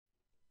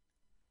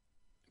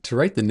To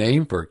write the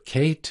name for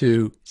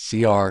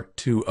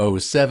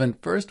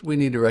K2Cr2O7, first we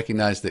need to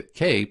recognize that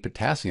K,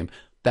 potassium,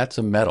 that's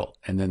a metal,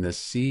 and then the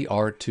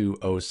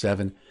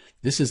Cr2O7,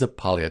 this is a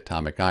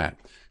polyatomic ion.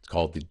 It's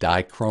called the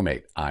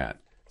dichromate ion.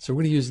 So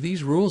we're going to use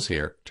these rules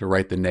here to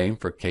write the name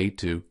for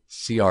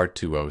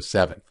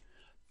K2Cr2O7.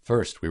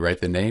 First, we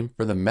write the name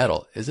for the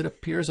metal as it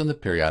appears on the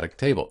periodic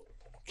table.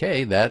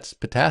 K, that's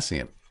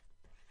potassium.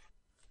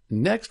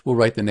 Next, we'll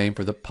write the name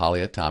for the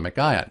polyatomic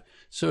ion.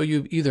 So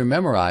you've either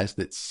memorized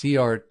that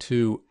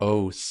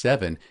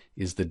Cr2O7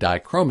 is the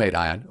dichromate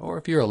ion, or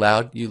if you're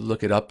allowed, you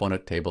look it up on a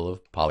table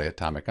of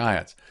polyatomic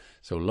ions.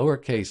 So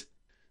lowercase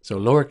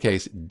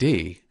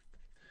d,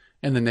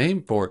 and the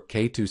name for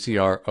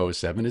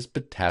K2Cr2O7 is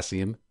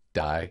potassium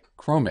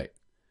dichromate.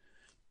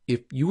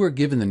 If you were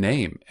given the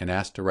name and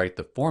asked to write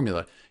the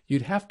formula,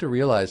 you'd have to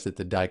realize that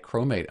the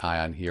dichromate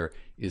ion here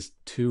is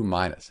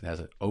 2-. It has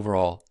an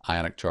overall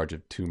ionic charge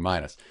of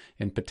 2-.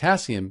 And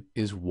potassium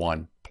is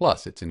 1+.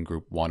 It's in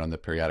group 1 on the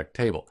periodic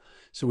table.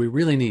 So we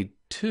really need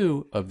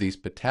 2 of these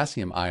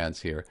potassium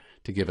ions here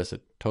to give us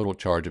a total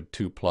charge of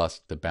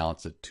 2+ to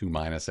balance the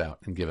 2- out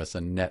and give us a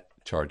net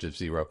charge of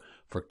 0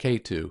 for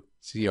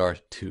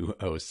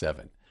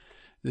K2Cr2O7.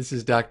 This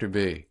is Dr.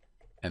 B,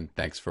 and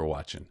thanks for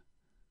watching.